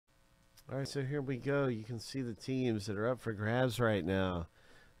All right, so here we go. You can see the teams that are up for grabs right now.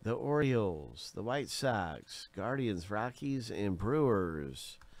 The Orioles, the White Sox, Guardians, Rockies, and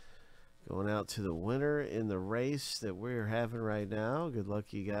Brewers. Going out to the winner in the race that we're having right now. Good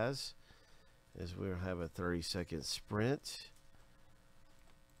luck, you guys, as we'll have a 30-second sprint.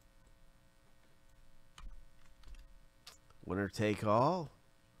 Winner take all.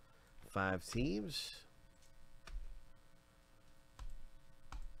 5 teams.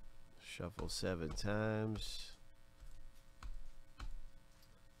 Shuffle 7 times.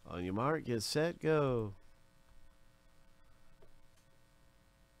 On your mark, get set, go.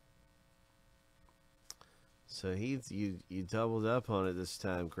 So Heath, you doubled up on it this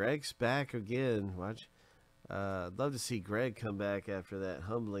time. Greg's back again. Watch. I'd love to see Greg come back after that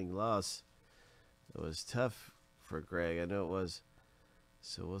humbling loss. It was tough for Greg. I know it was.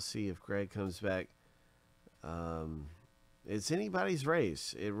 So we'll see if Greg comes back. It's anybody's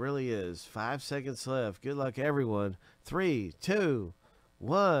race. It really is. 5 seconds left. Good luck, everyone. 3, 2,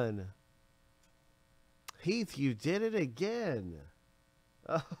 1. Heath, you did it again.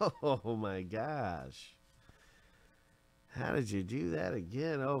 Oh, my gosh. How did you do that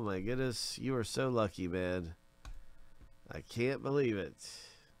again? Oh, my goodness. You are so lucky, man. I can't believe it.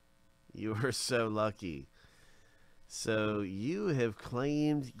 You are so lucky. So you have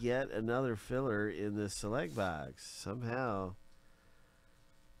claimed yet another filler in the select box somehow.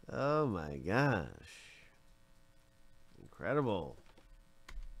 Oh my gosh. Incredible.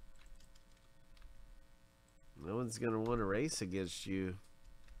 No one's going to want to race against you.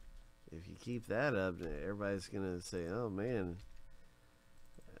 If you keep that up, everybody's going to say, oh man.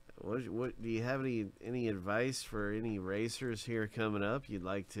 What do you have any advice for any racers here coming up you'd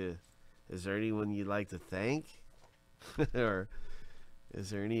like to, is there anyone you'd like to thank? Or is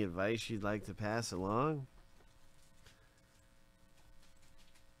there any advice you'd like to pass along?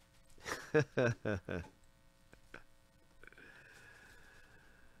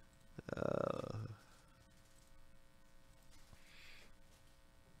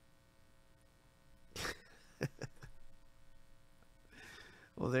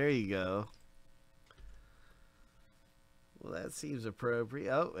 Well, there you go. Well, that seems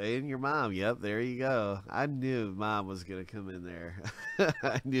appropriate. Oh, and your mom. Yep, there you go. I knew mom was going to come in there.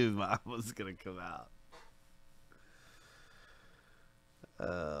 I knew mom was going to come out.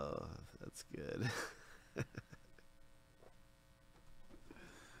 Oh, that's good.